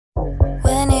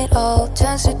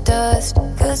turns to dust,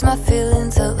 'cause my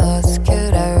feelings are lost.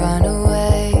 Could I run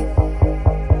away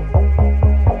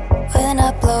when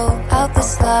I blow out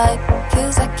this light?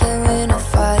 'Cause I can't win a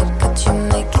fight. Could you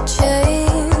make a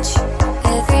change?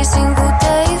 Every single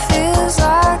day feels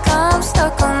like I'm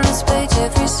stuck on this page.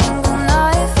 Every single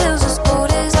night feels as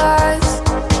cold as ice.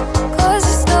 'Cause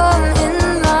the storm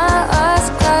in my eyes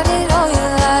clouded all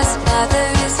your lies. Now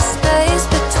there is a space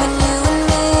between you and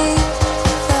me.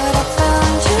 Thought I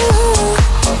found you.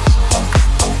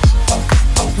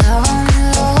 Now I'm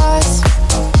lost,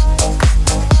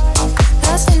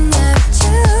 lost in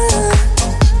Neptune.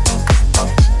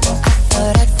 I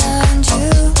thought I'd found you.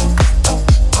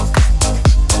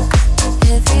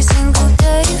 Every single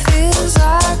day feels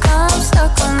like I'm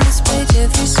stuck on this page.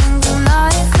 Every single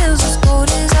night feels as cold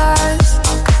as ice.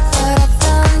 Thought I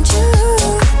found you.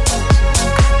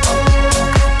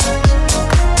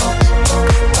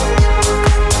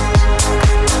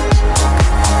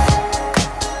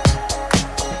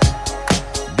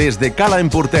 Desde Cala en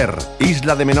Porter,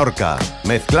 Isla de Menorca,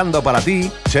 mezclando para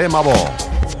ti, Txema Vo.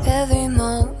 Every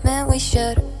moment we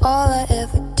shared, all I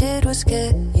ever did was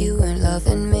get you weren't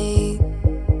loving me.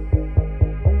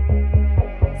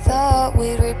 Thought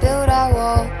we'd rebuild our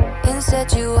wall,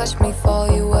 instead you watched me fall.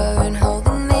 You weren't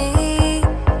holding me.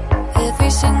 Every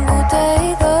single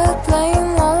day the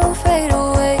flame won't fade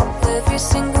away. Every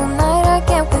single night I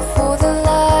can't wait for the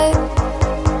light.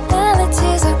 And the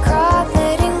tears I cried,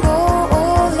 letting go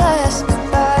all last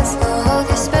goodbyes. All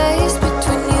the space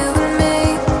between you and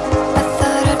me. I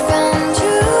thought I'd found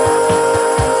you.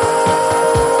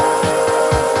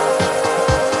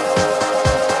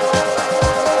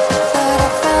 Thought I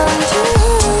found you.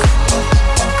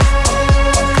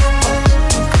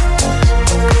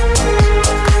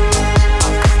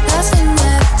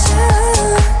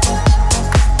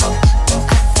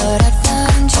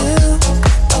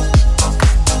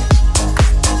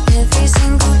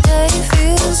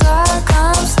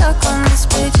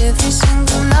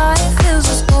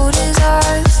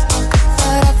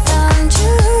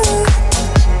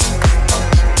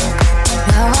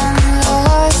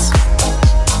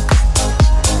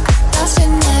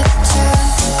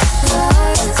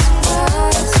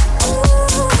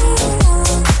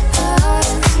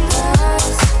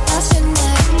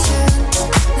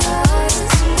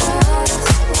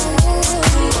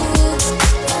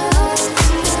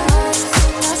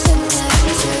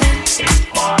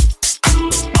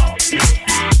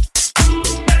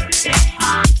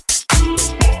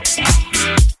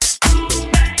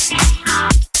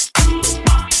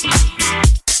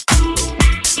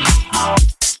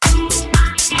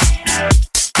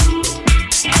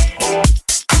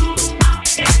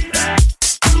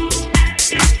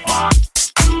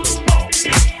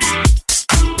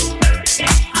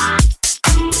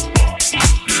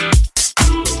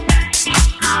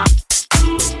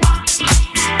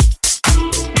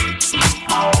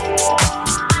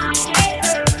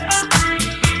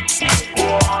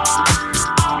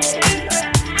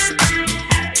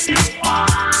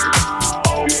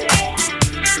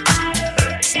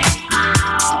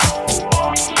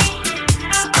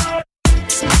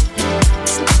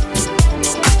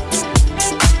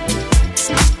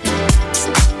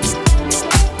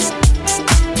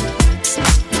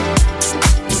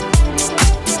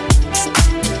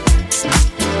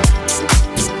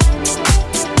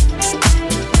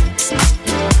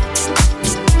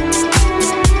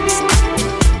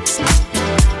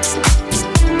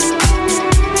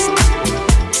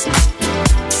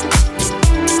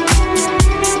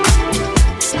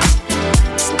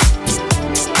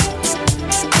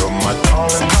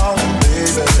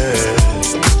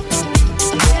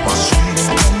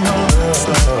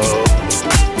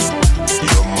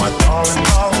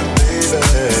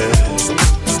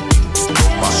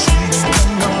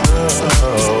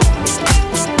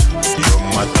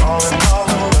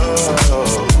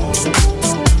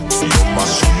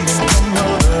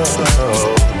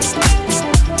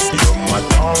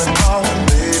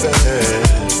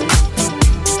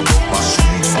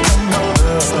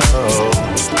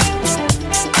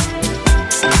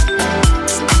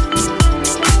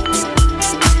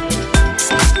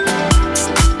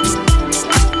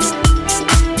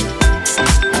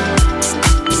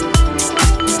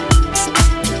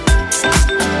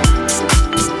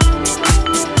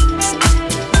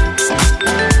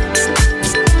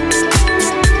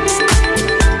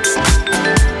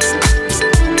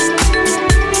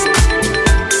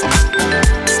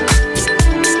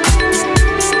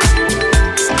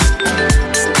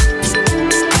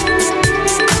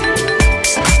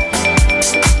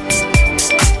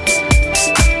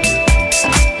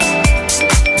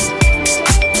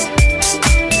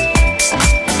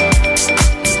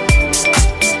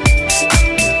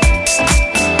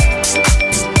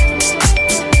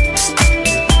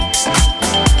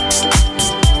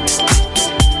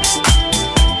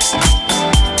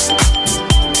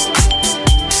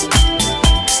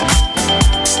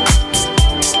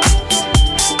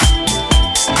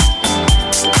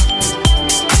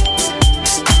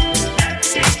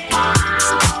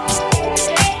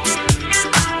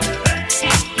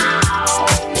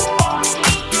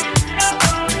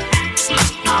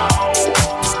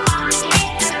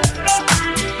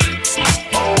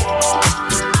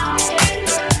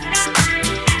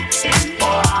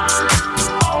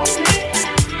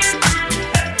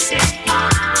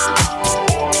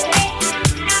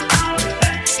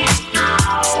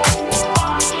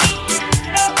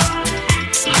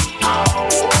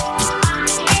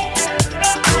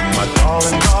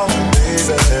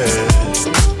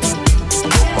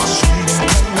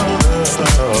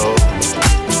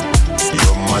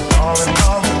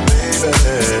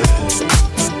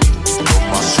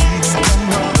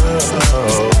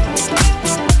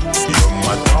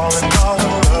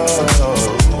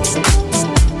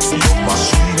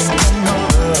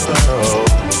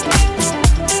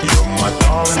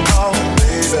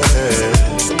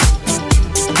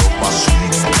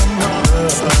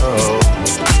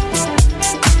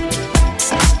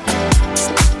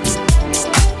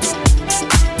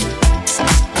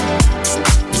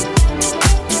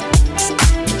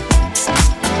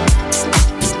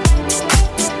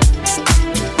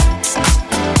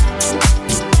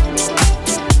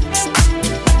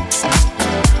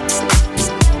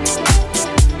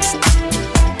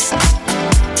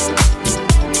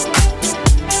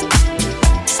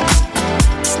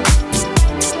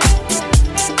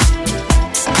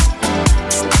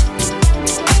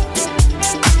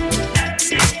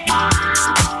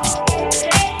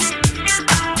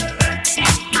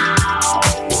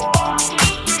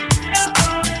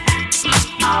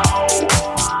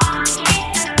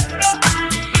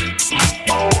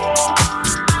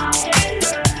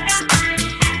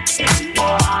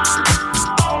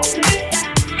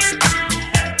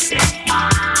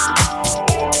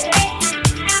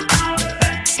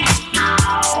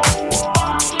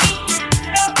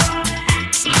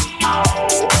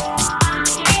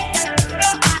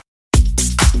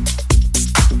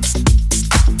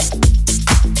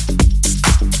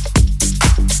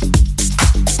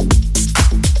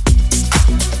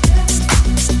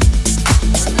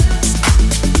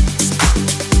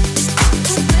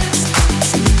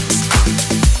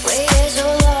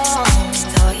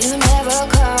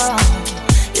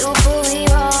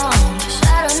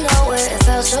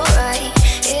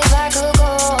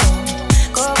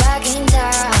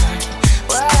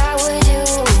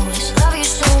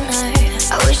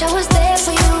 Wish I was there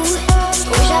for you.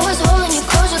 Wish I was holding you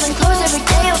closer than close every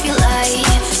day of your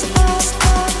life.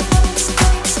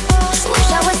 Wish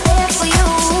I was there for you.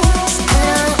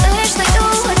 And I wish that you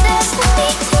were there for me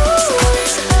too.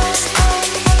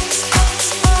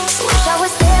 Wish I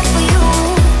was there for you.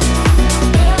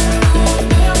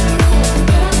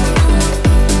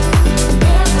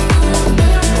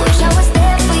 Wish I was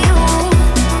there for you.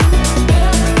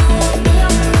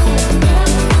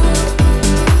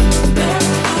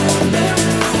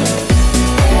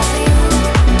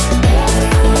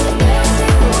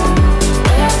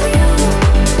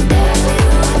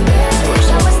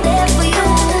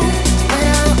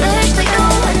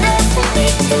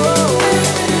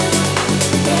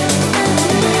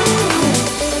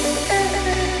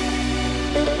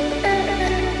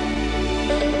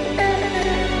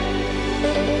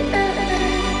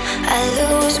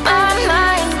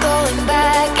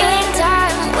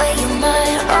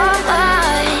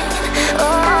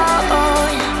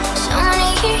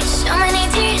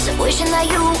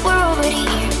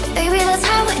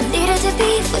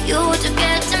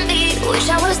 Wish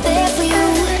I was there for you.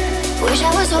 Wish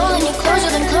I was holding you closer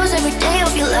than close every day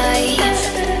of your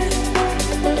life.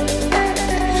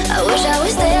 I wish I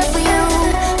was there for you.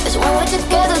 'Cause when we're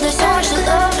together there's so much to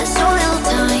love and so little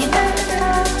time.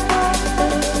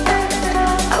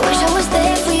 I wish I was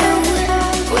there for you.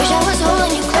 Wish I was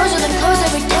holding you closer than close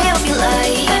every day of your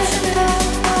life.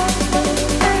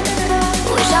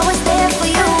 Wish I was there for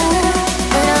you.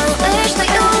 And I wish that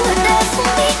you were there for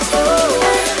me too.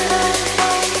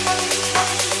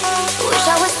 Wish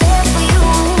I was there for you.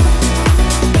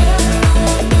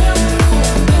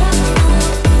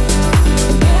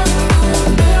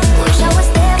 Wish I was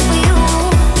there for you.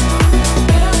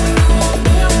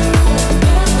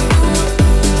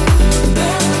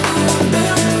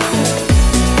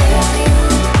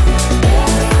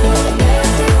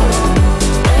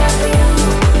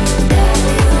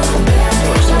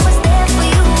 Wish I was there for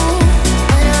you.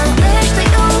 And I wish that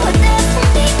you were there for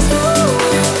me too.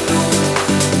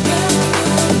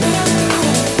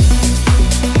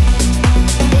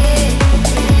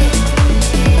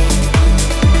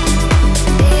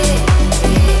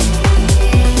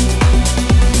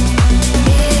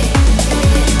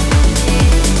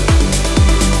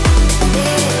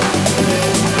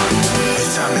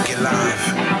 It's time to get live.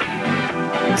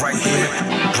 Right here,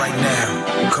 right now.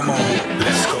 Come on,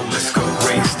 let's go, let's go.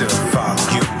 Raise the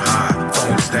volume high.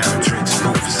 Phones down, drinks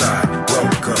move aside.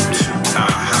 Welcome to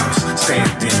our house.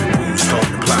 Standing rules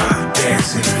don't apply.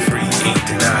 Dancing free ain't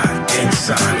denied.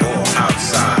 Inside or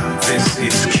outside. This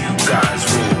is Q Guys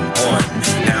Rule 1.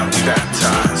 Now we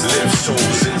baptize. Live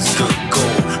souls is the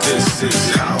goal. This is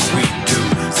how we do.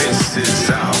 This is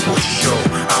our show.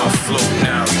 I'll flow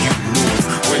now, you move.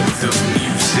 When the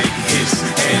music hits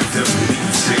and the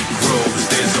music grows,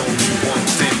 there's only one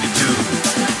thing to do.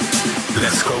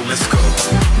 Let's go, let's go.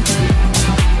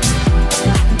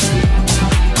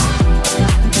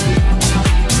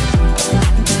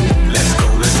 Let's go,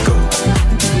 let's go.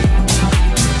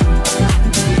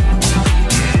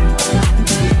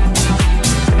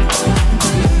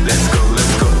 Let's go,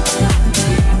 let's go.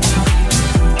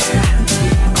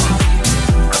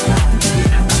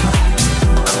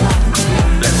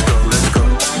 Let's go, let's go.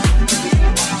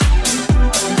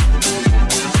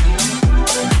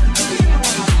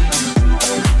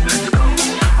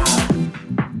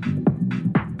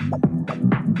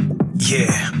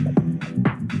 Yeah.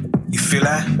 You feel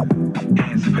that?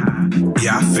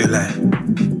 Yeah, I feel that.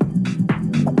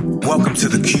 Welcome to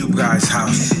the Cube Guys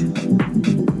house,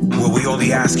 where we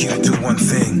only ask you to do one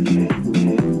thing,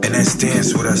 and that's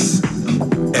dance with us.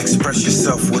 Express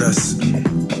yourself with us.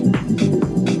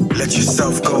 Let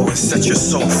yourself go and set your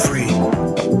soul free.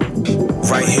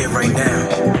 Right here, right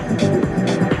now.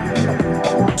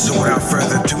 So without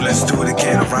further ado, let's do it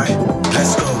again, alright?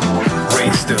 Let's go.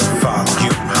 Raise the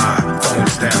volume high.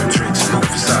 Phones down, drinks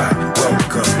move aside.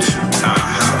 Welcome to our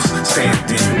house.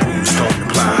 Standing rules don't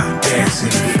apply.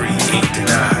 Dancing free ain't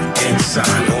denied.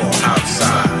 Inside or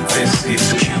outside. This is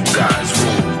Q Guys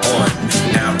Rule 1.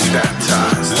 Now we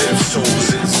baptize. Live souls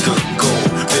is the goal.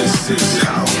 This is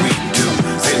how we do.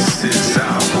 This is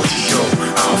our show.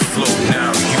 I'll flow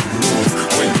now, you move.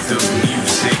 When the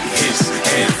music hits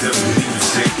and the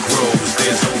music grows,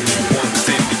 there's only one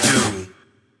thing to do.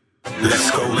 Let's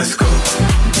go, let's go.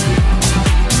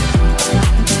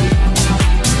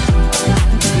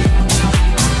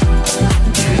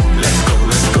 Let's go,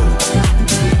 let's go.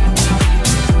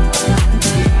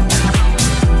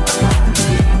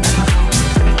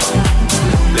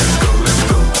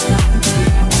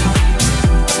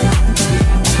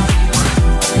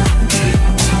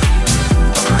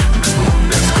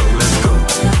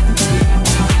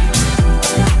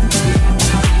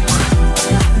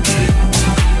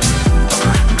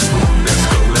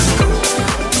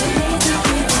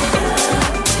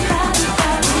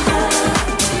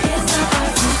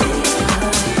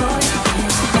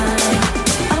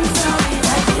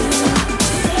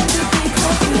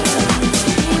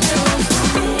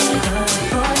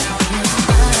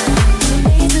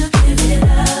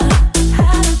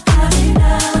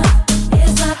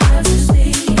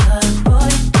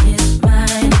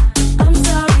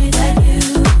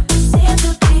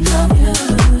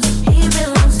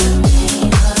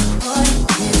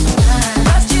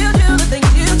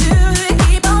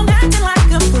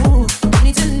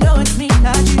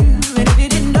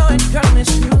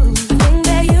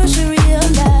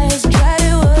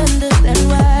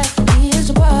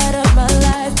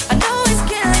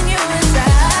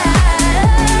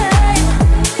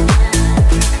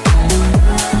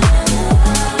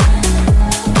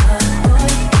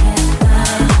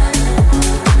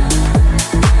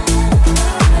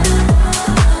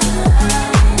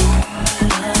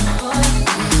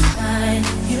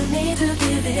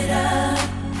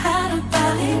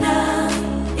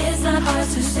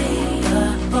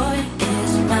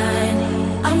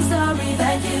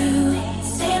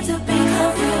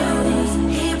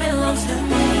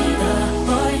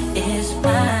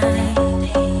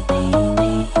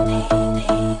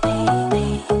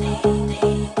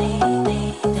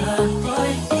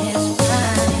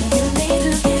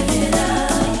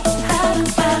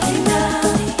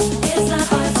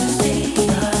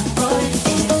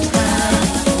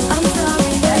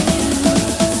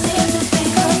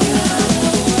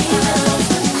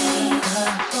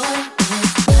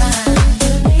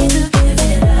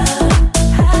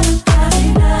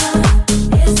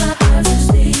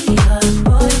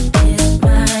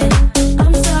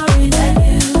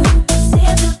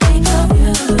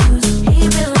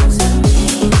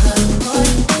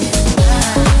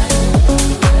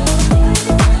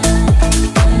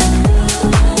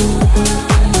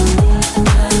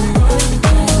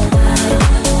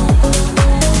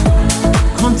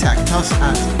 contact us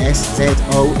at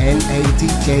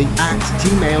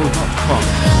szonadj@gmail.com.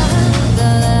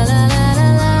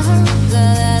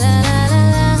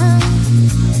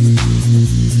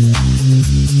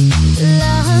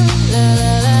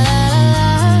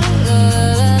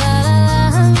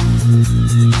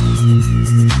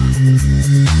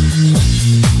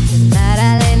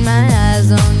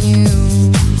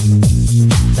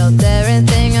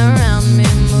 Everything around me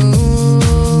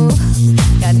move.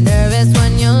 Got nervous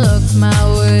when you looked my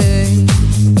way,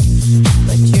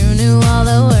 but you knew all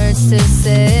the words to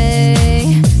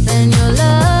say. Then your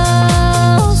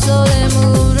love slowly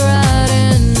moved right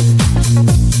in.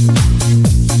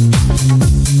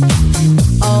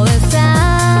 All this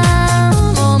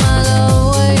time, oh my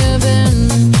love, where you been?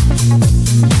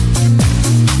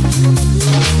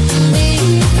 Me,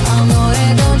 amore,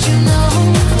 don't you know?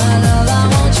 My love, I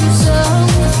want you so.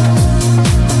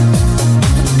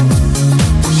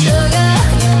 Sugar,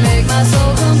 you make my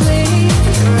soul complete.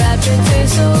 Your rapture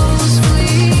tastes so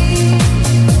sweet.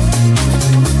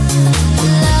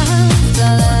 La la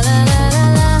la la la la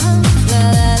la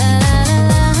la la la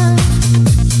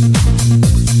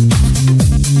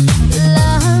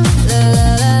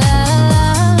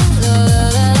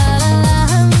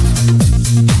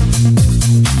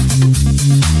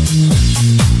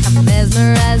I'm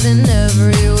mesmerized in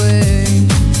every way.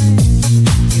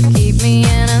 You keep me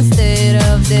in a state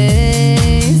of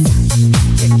daze.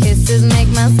 Your kisses make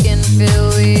my skin feel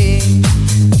weak.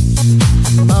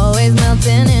 I'm always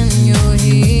melting in your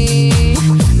heat.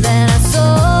 Then I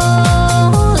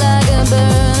soar like a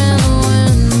bird in the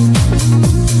wind.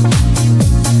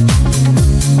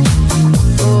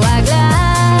 Oh, I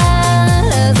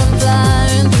glide as I'm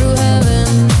flying through heaven.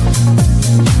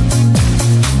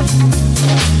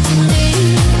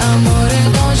 Amore,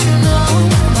 don't you know?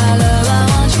 My love, I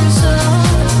want you so.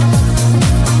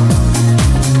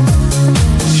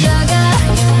 Sugar,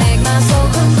 you make my soul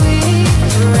complete.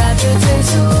 Your rapture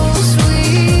tastes so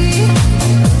sweet.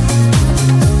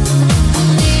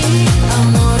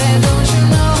 Amore, don't you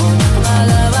know? My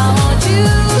love, I want you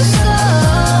so.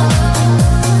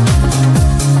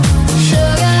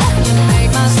 Sugar, you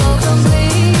make my soul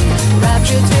complete.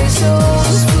 Rapture tastes so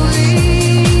sweet.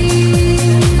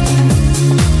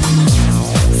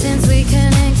 Since we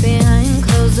connect behind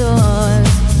closed doors,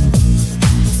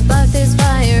 spark this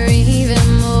fire even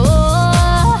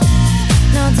more.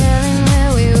 No telling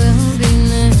where we will be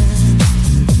next.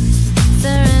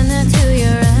 Surrender to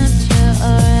your rapture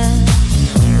or else.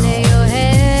 Lay your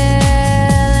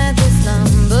head, let the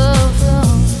slumber flow.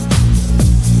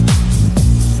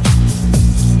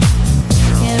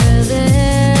 Can't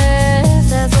resist,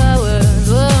 that's why words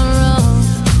were wrong.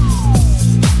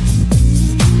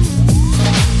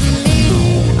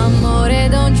 Amore,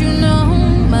 don't you know?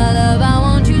 My love, I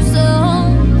want you so.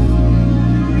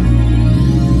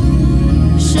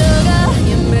 Sugar,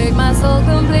 you make my soul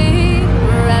complete.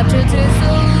 Rapture tastes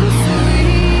so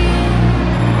sweet.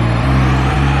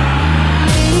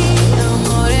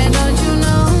 Amore, don't you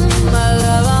know? My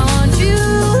love, I want you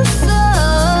so.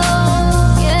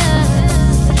 Yeah.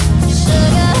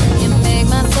 Sugar, you make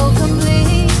my soul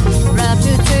complete.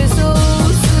 Rapture tastes so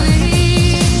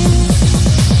sweet.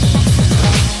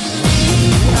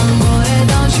 Amore,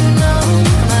 don't you know?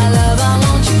 My love, I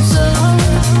want you so.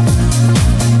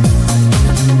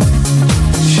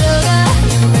 Sugar,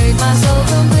 you make my soul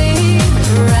complete.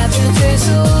 Rapture tastes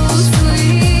so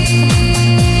sweet.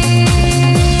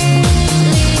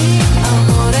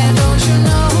 Amore, don't you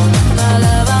know? My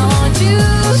love, I want you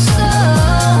so.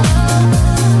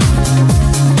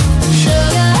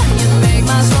 Sugar, you make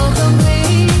my soul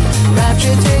complete.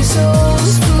 Rapture tastes so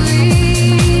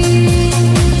sweet.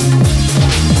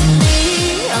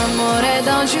 Amore,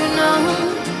 don't you know?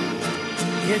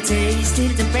 You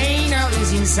tasted the pain of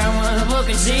losing someone who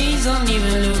can change. Don't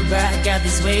even look back at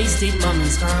these wasted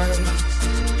moments.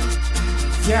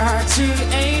 Your heart to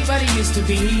anybody used to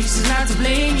be. She's not to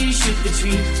blame, you shoot the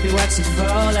tree. We watch it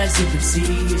fall as you could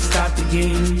see. You start the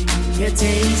game. You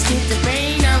tasted the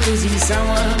pain of losing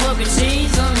someone who can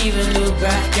change. Don't even look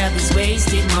back at these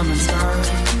wasted moments.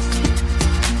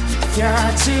 Your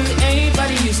heart to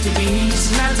anybody used to be.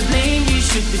 She's not to blame, you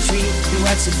shoot the tree. We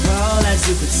watch it fall as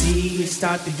you could see. You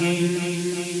start the game.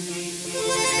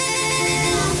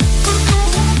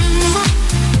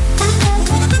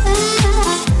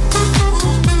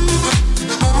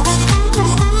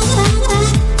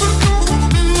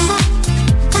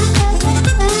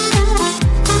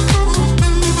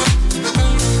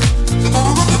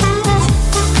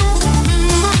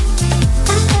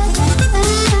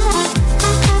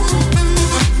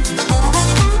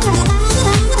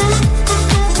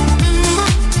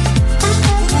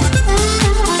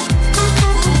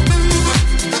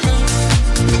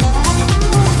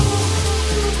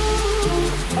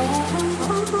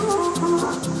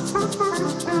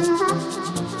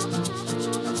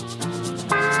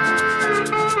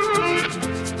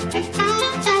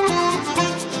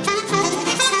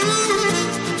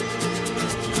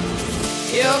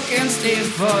 can stay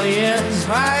for years,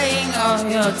 crying all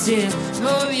your tears.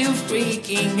 Move you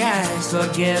freaking eyes,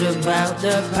 forget about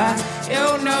the past.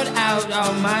 You're not out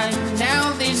of mind.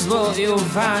 Now this world you'll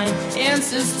find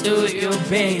answers to your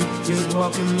pain. Just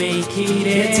walk and make it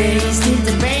end. Tasted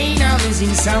the pain of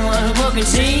losing someone who can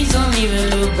change. Don't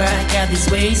even look back at these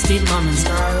wasted moments.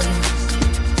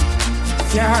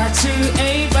 You're too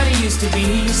ain't what it used to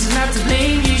be. So not to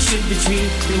blame, you should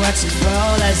retreat. You watch it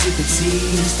fall as you could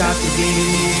see and stop the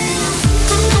game.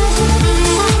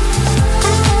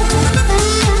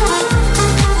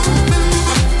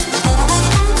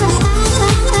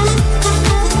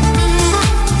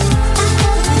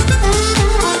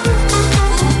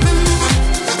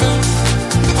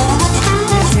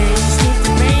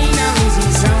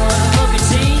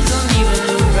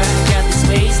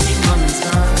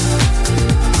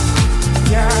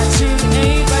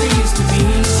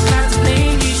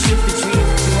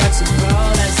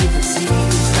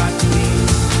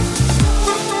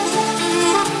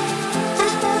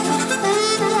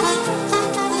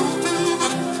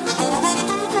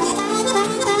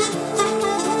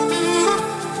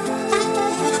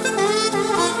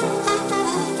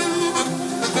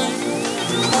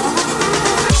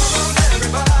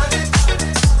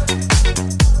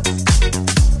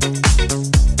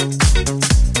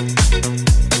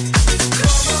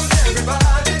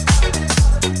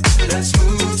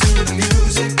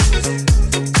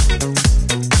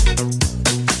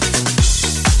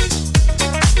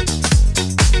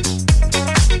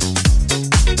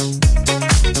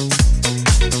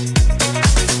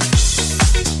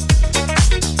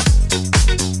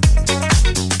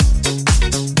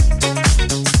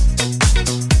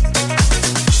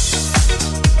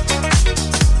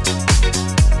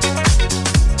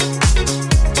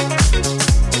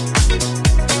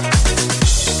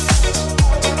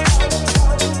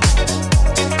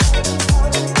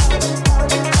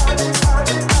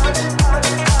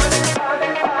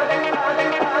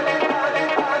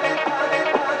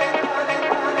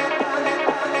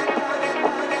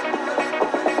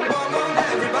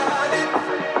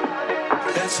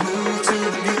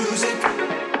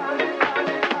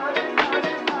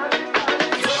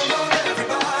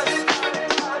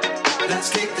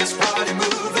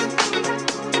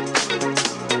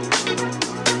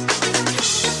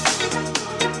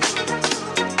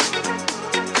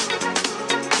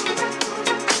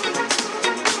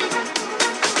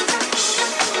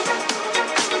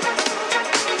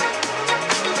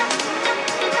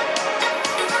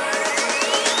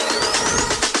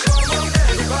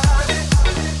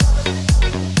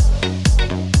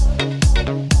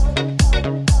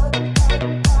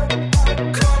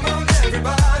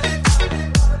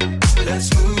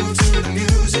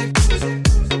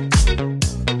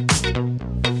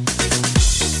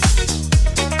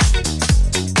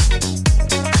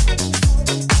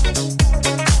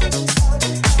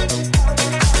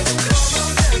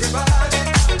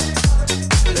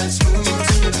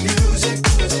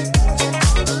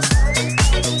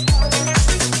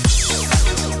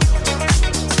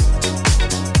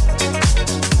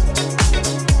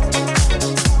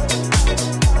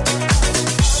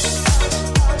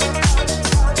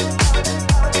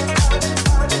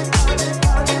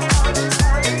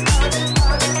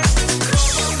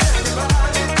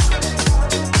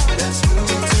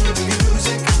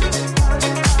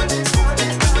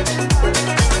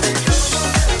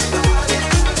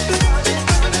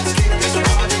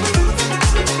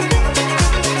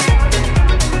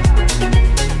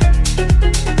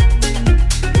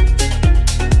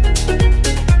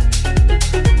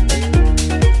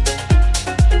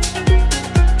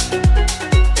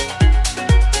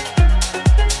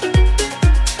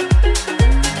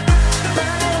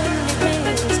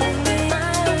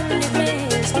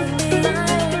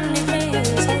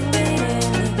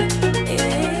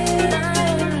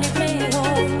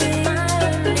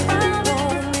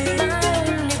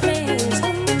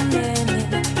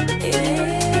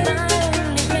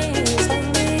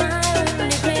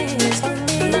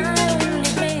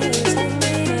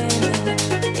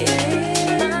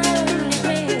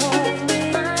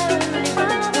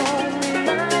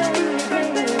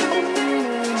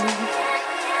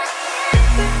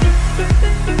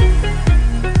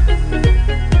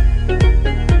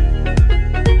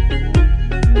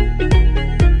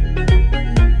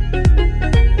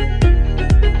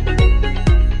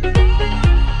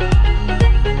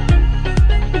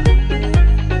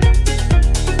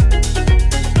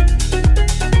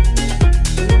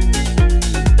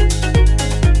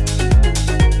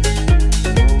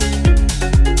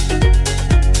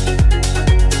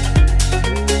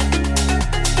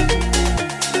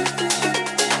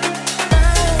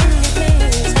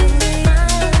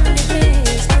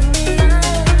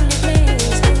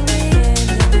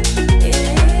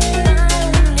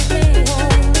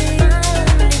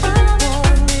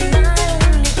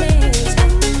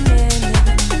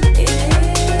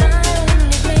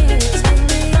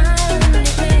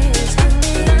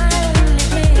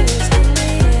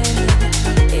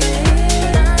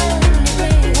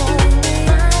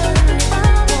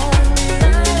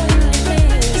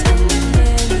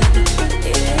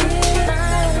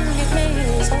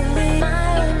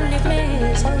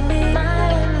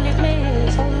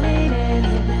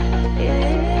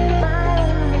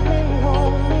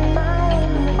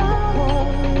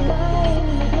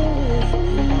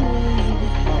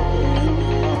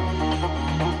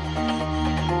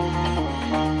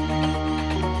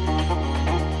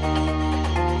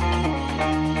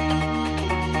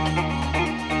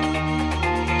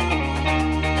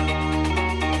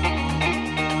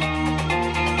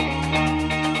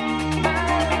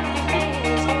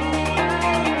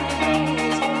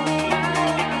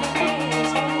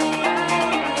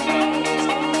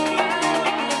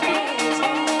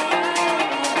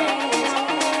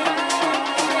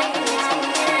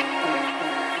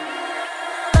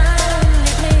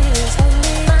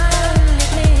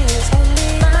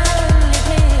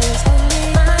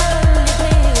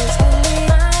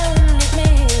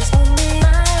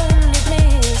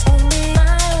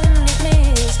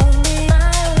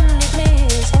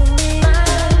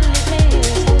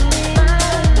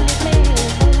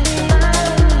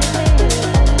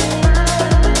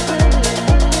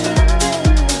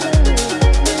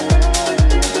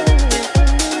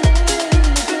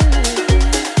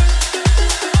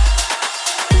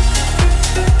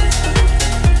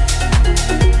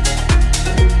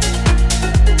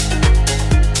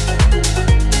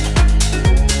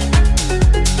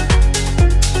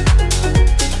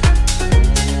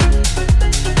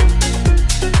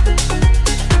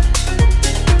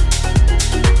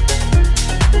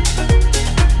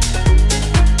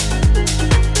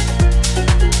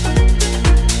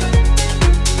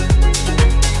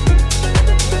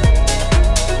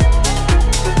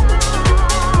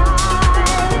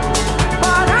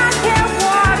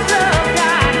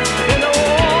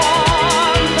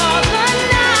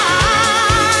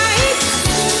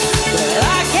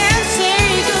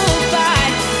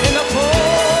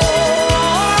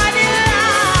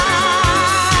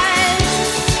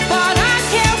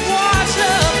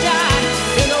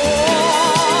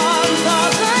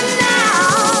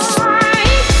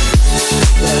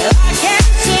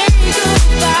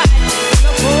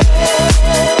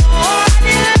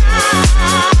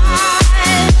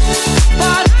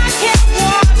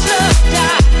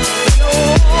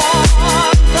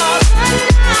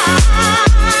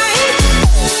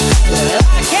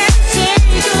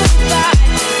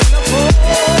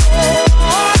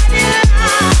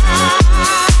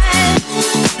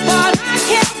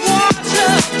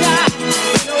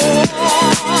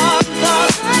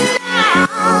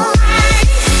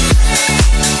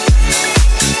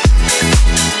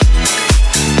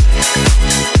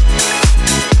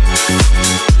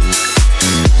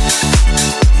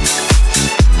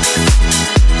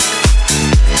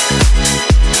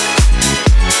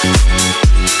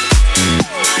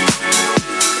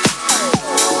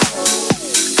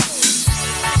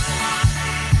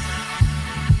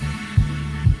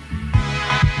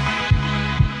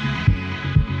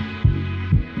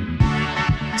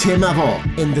 Txema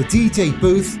Vo in the DJ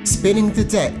booth spinning the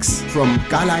decks from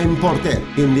Cala Importer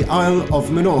in the Isle of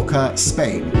Menorca,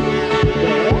 Spain.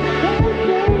 Bye.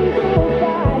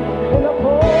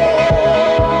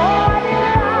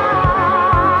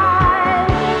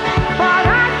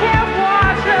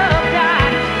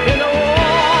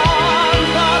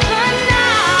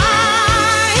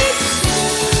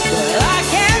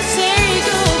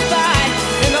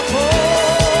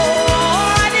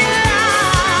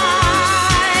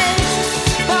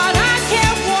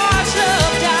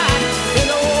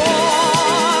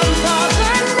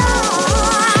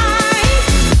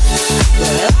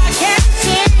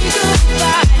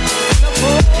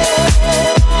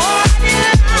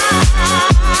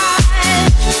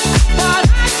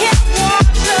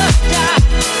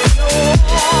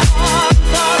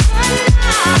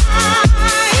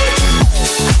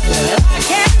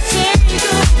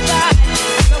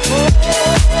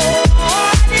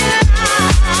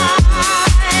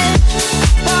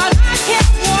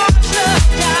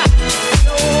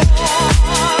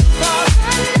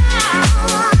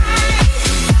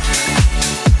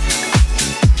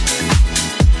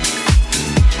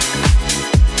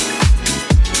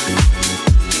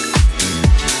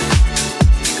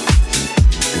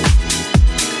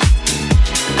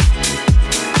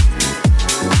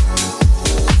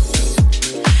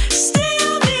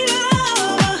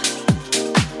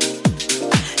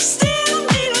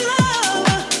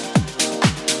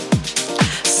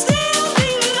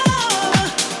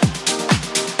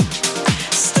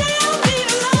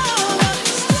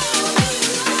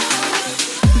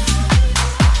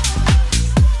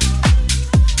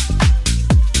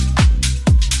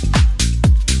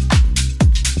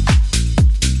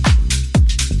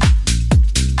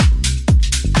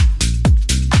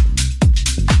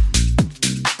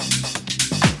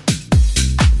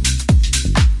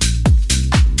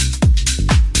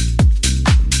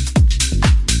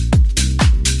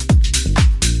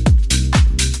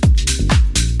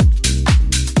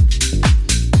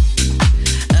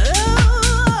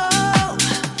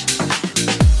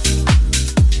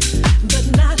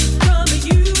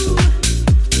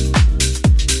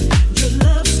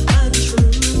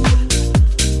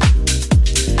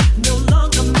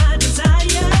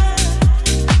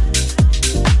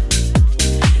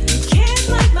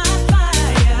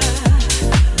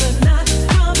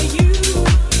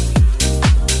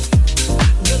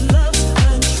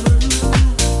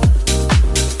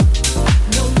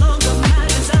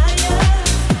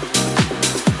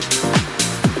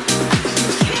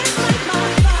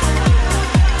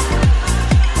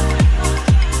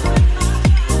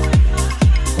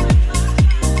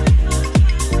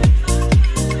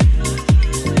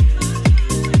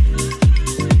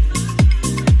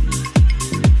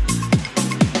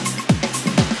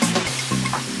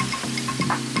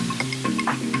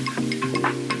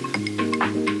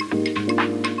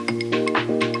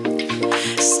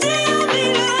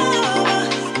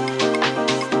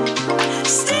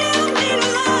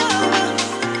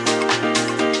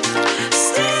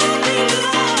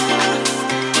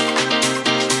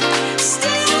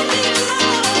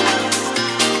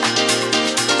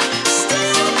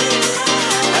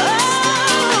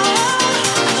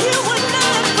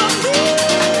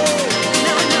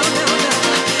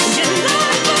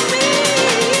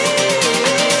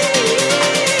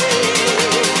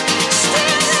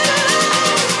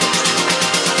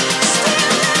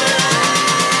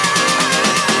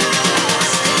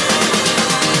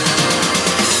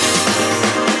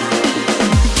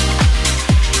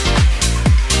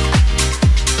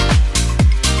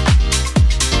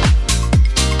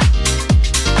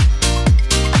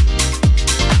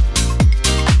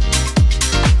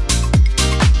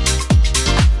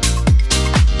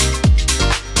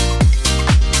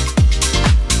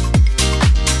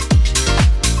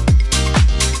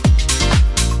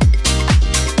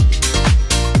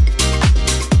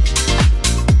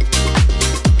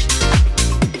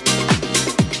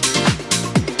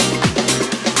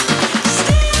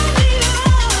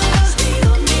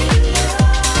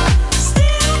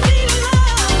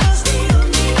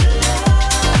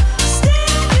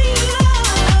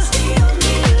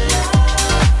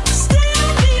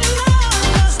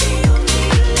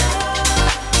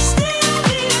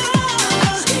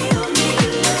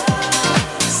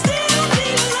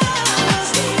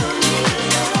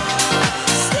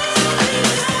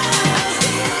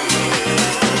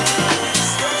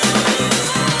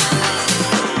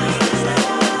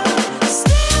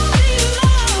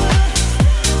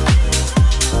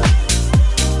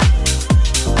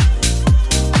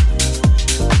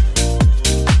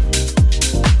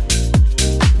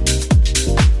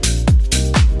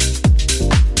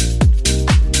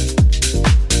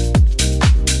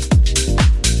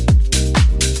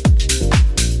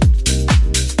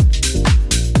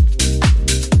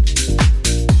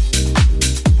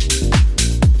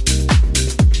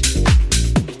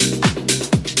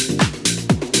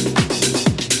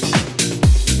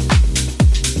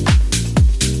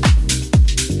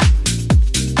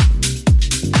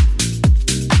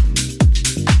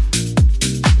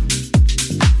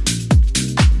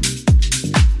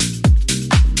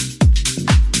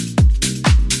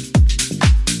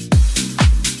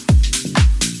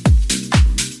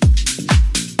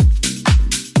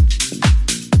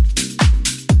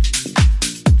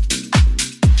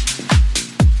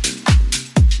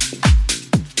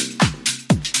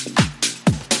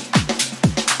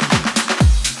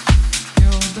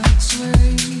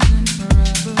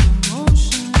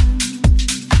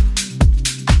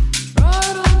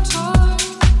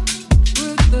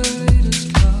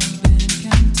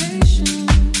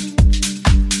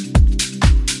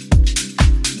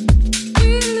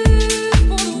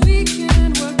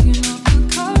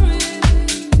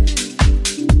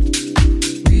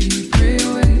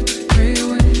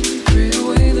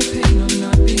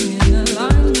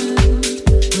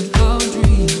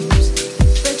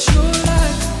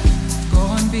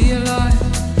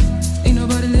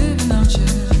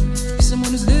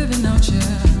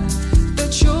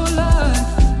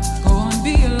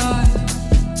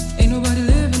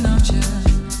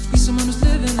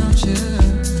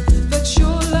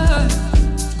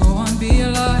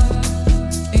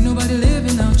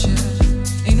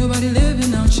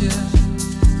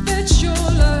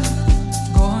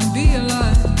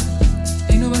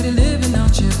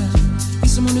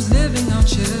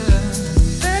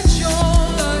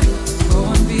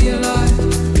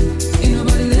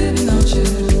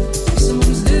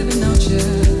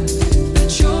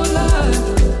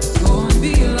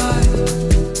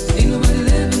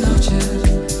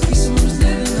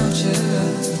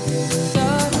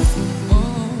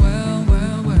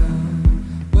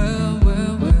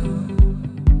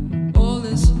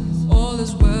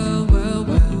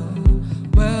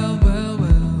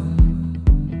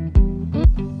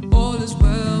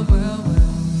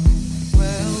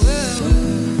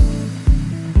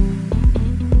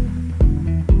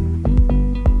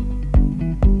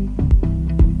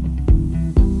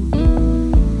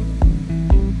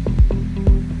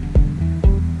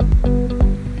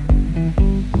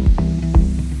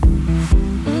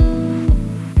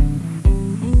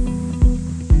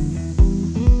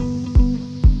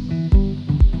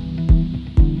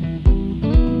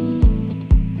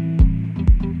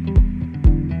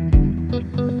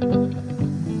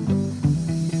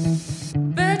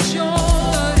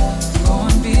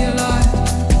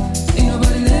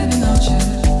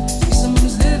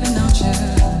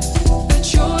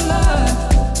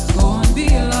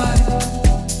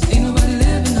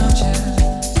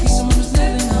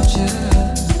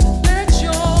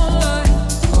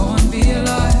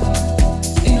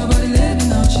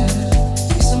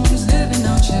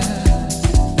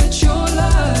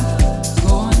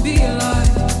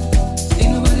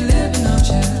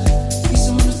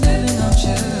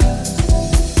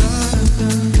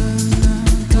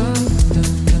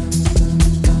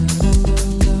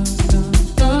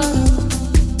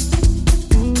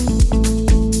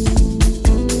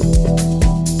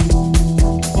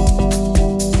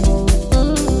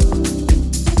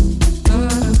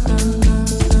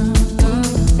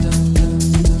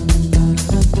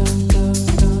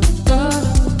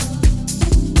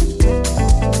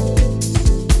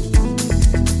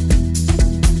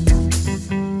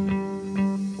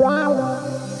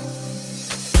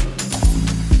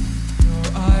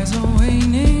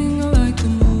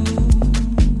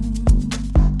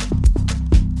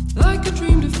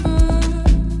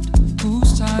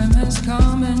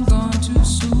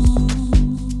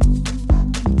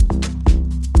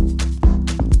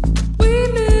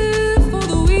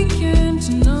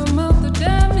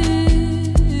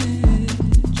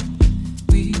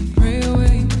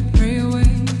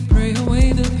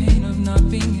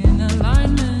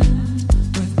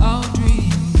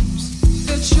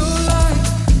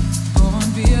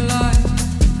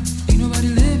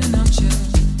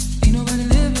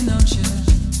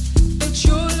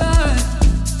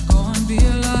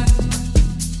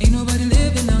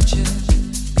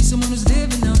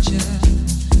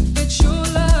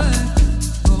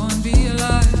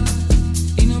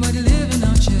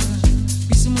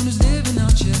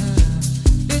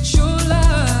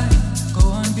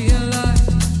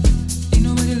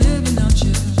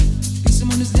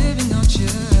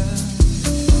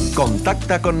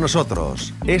 Contacta con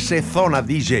nosotros.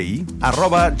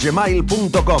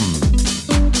 szonadj@gmail.com.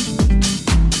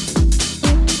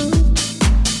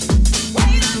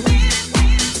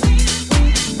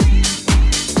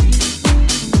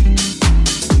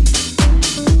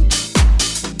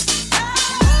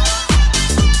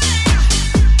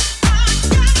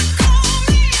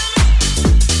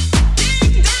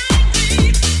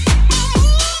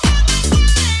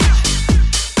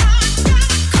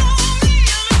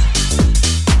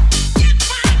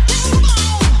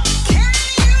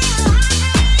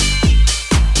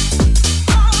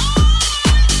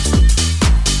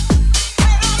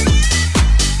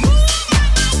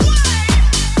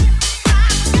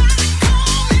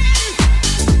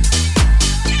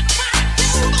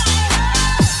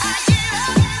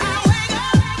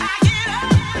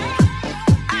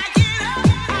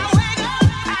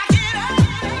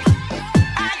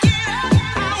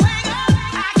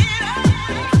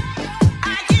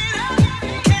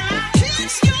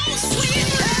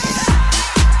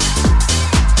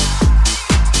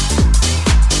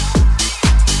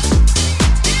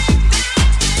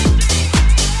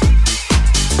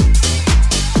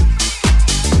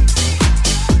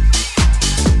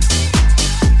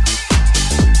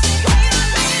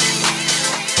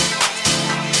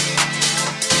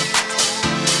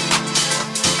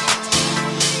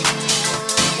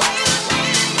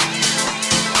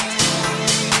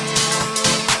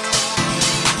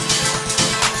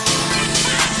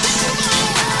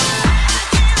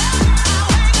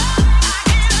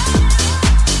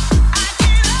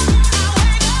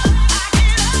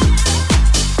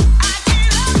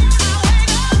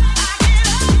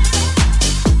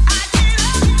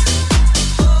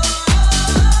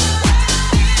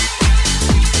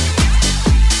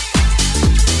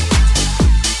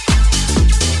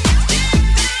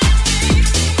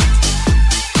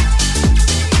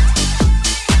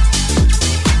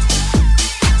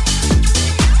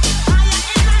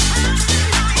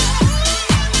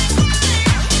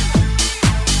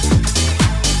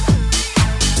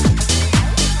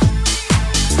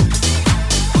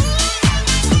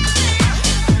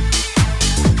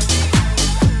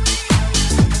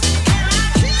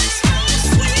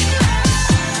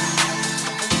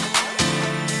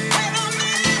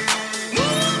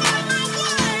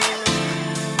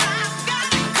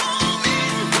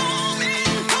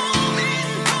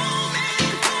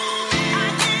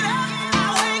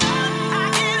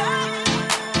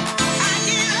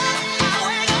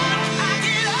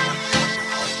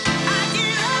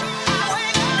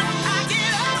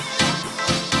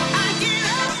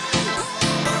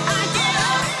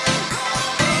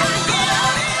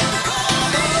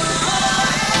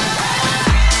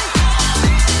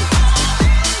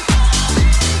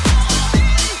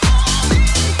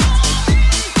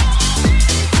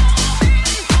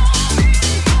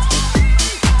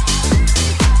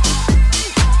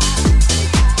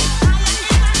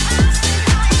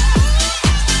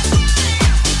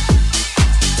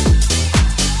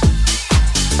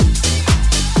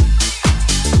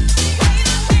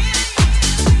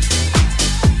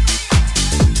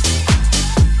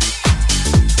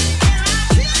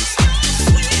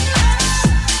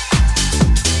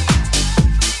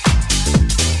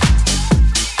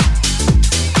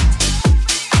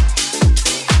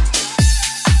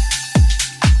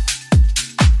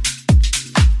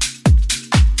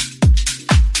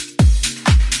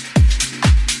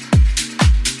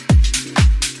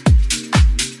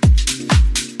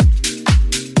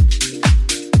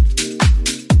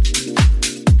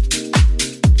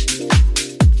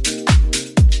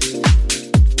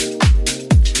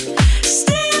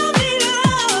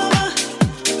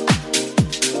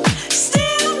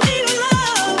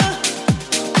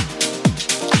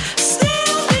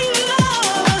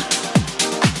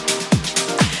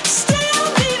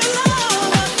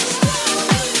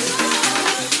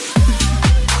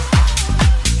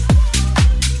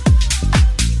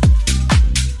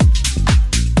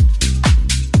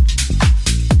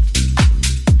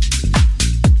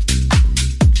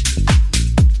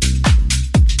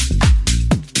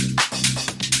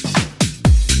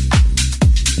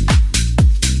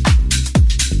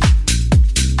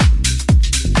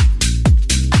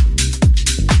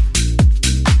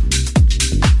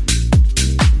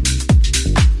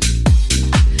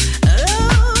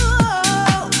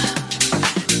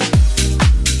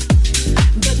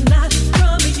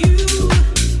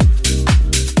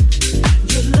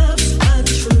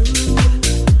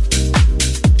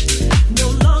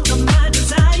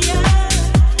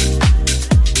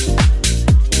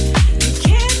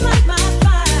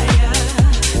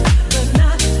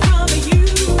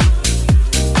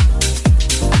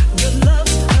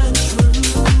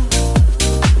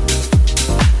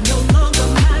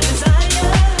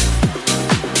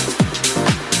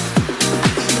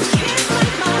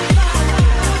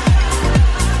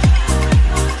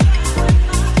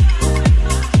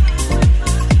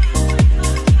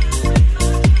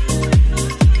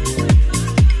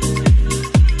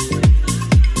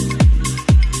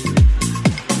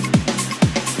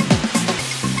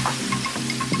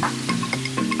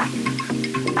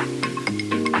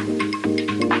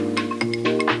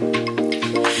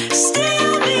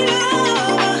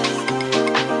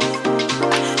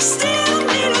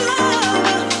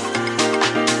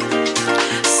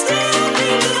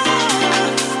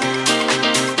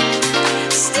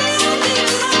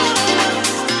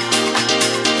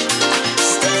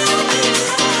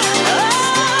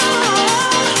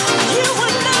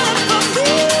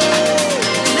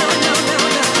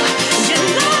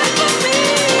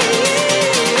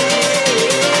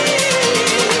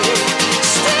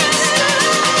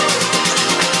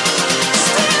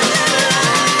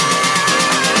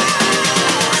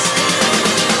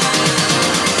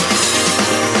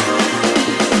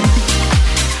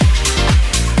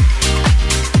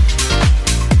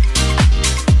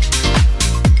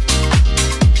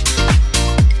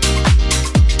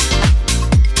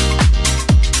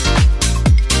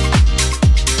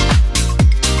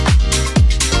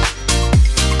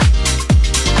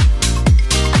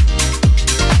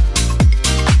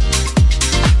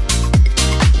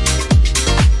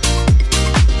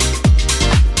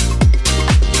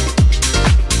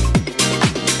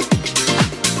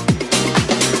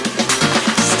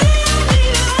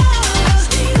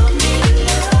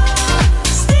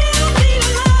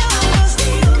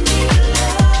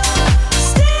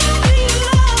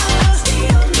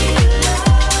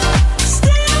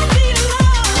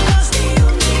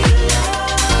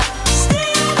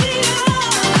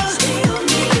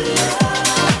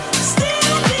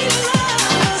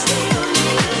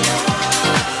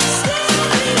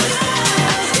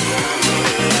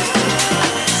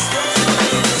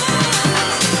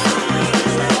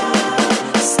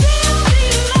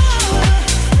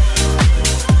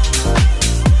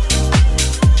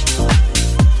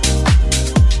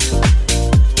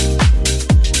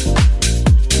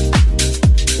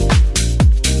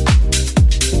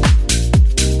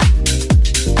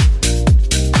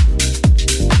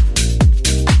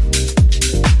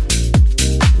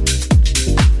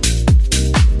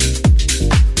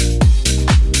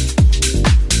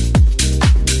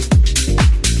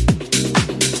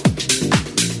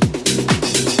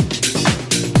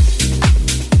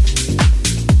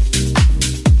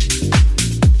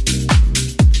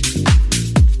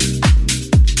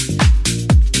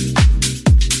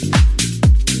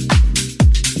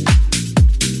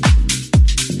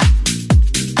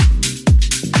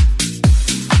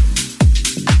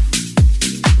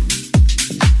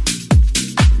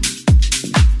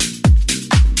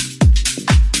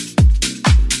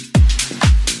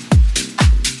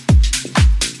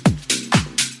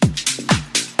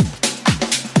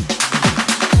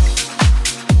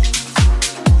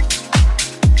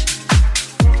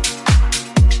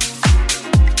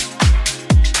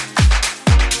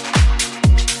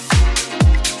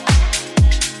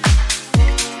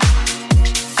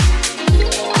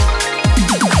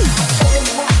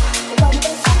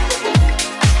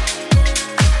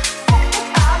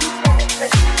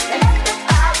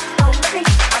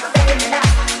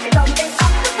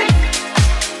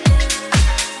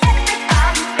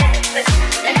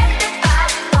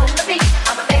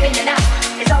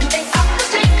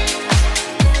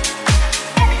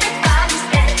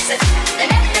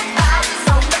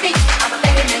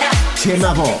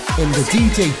 Txema Vo in the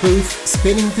DJ booth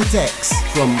spinning the decks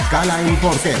from Gala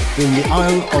Importe in the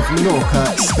Isle of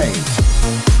Menorca, Spain.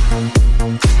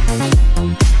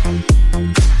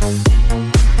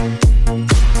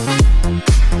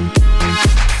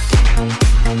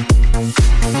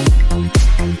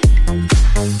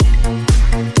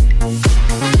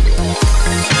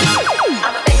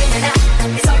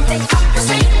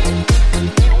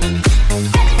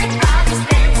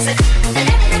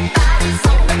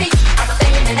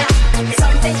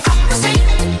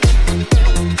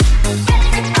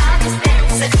 Everybody's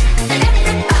dancing, and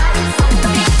everybody's on the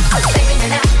beat.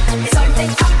 I'm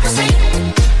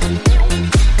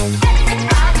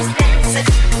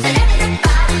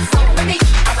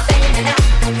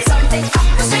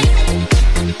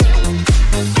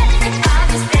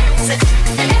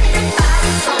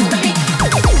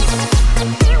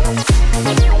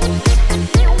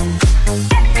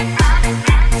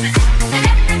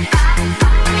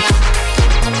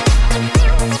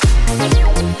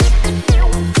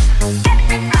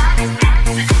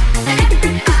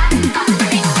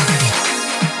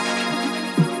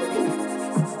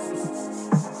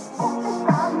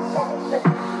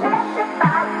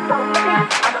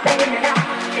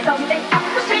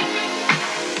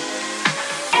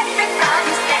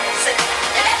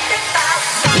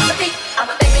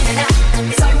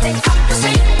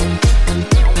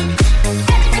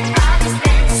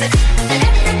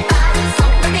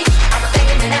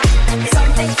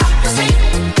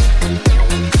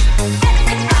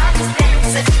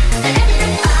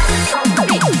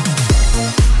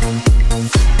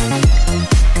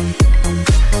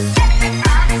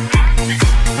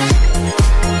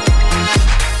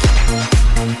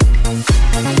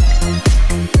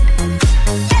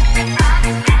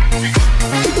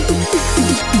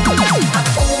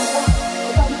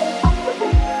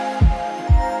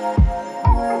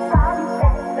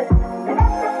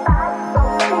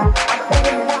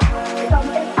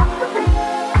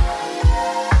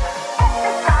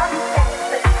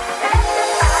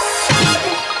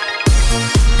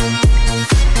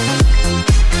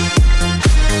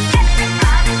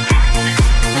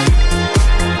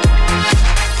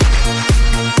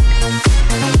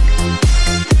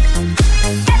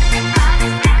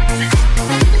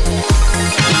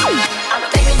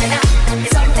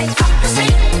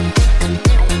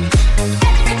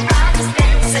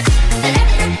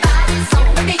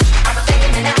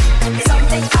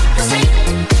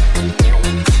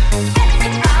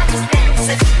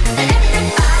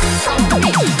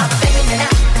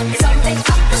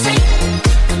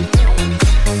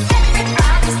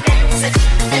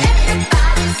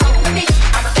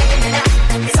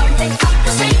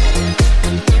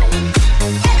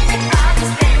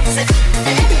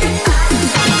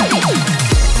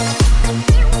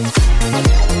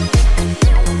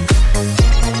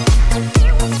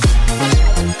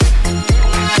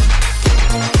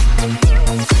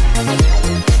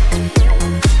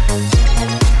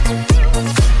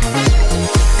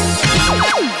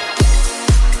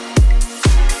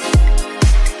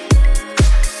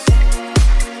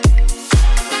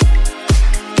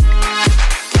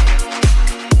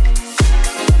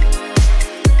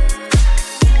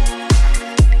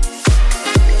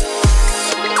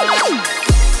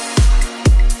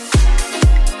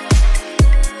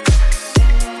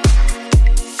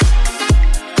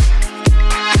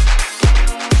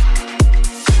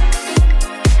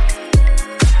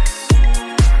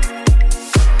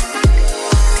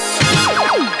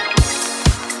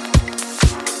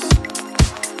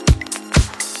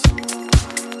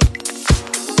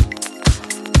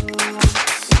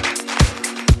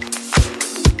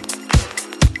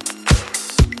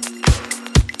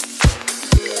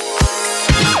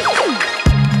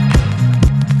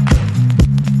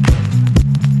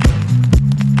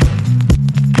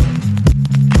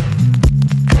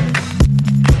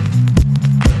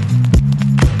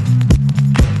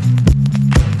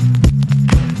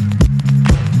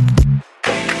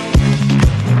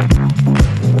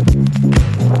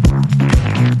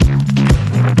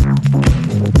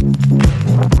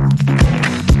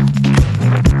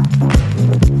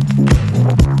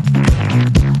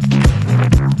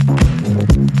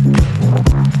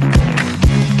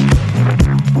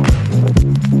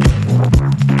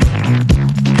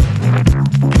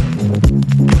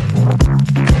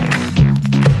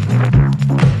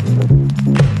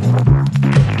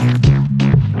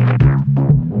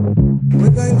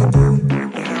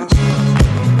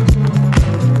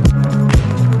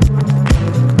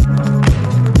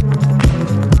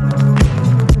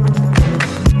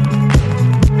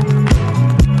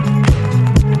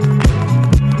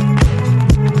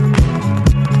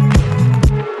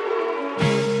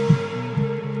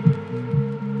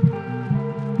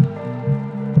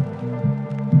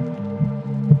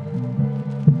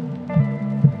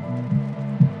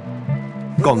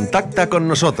Contacta con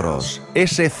nosotros.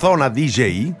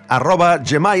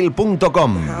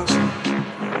 szonadj@gmail.com.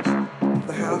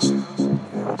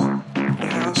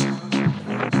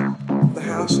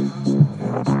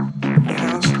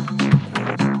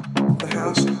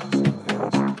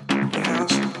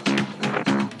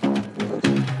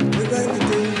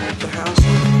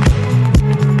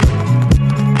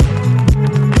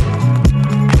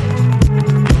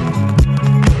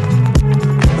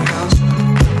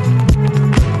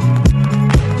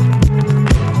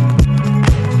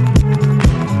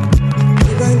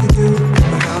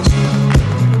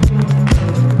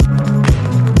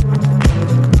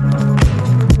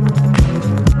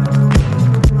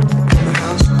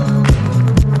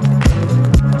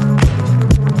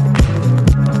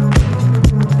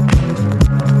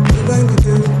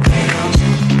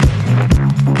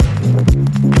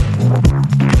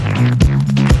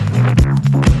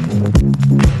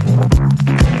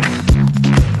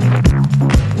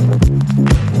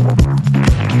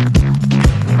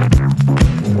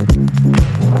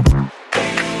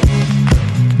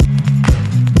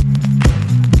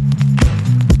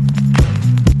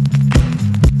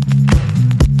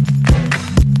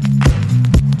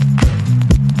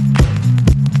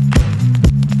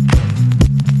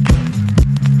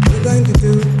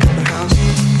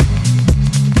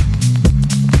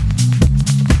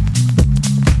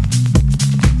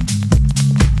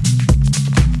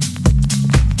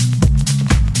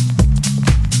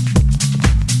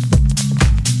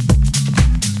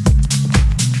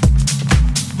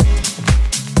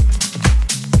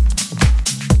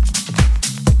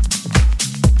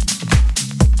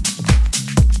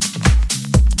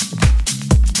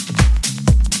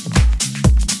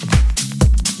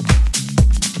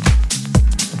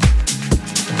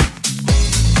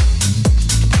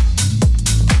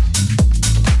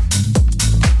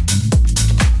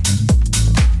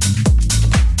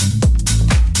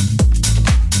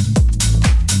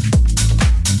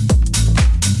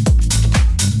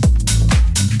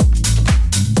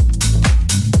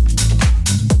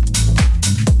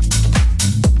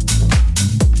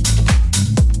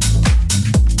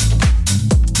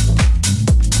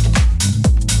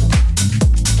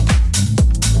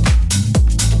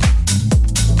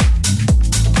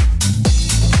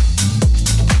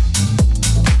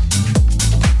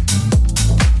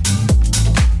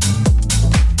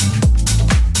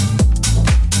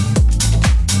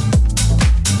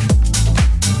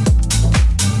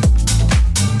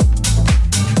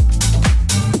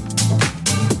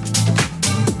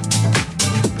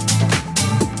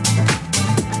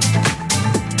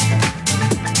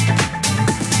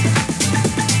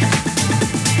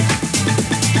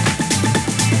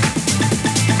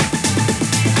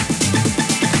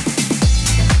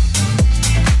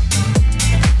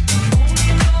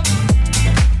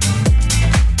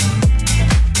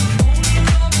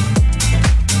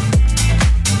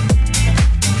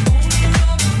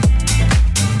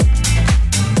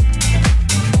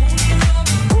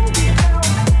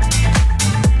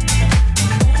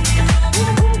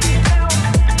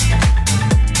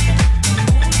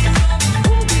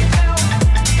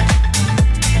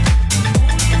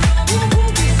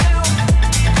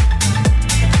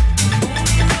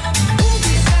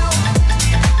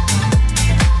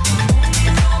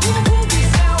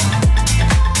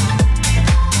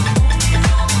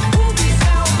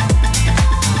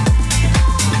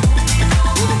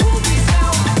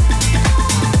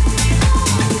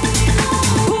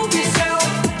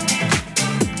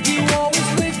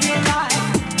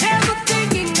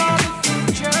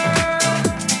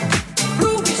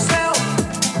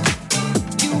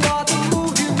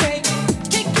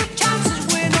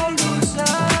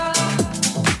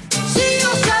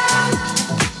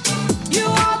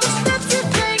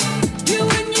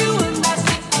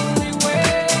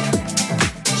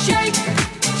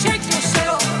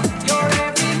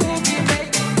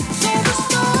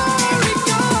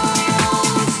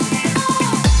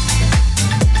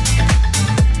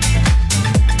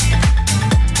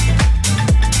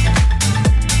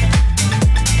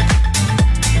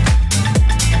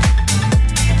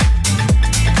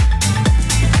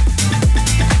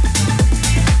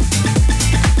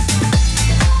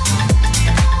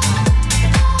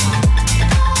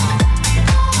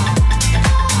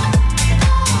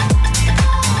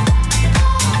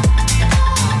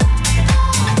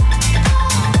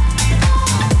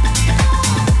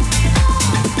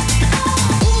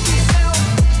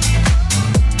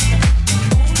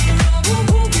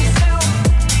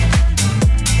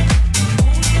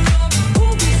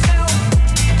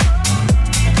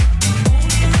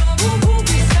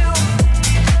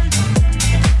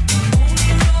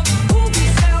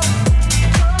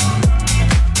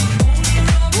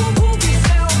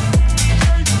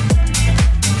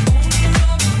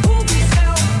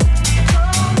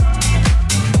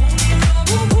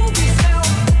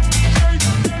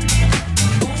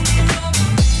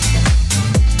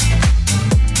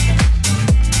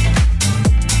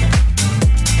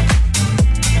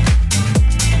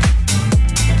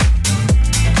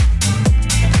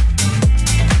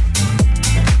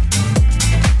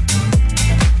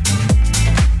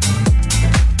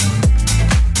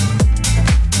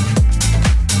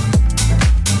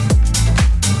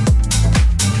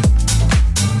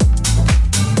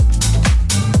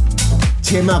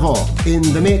 Txema Vo in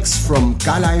the mix from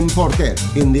Gala Importer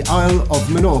in the Isle of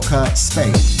Menorca,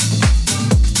 Spain.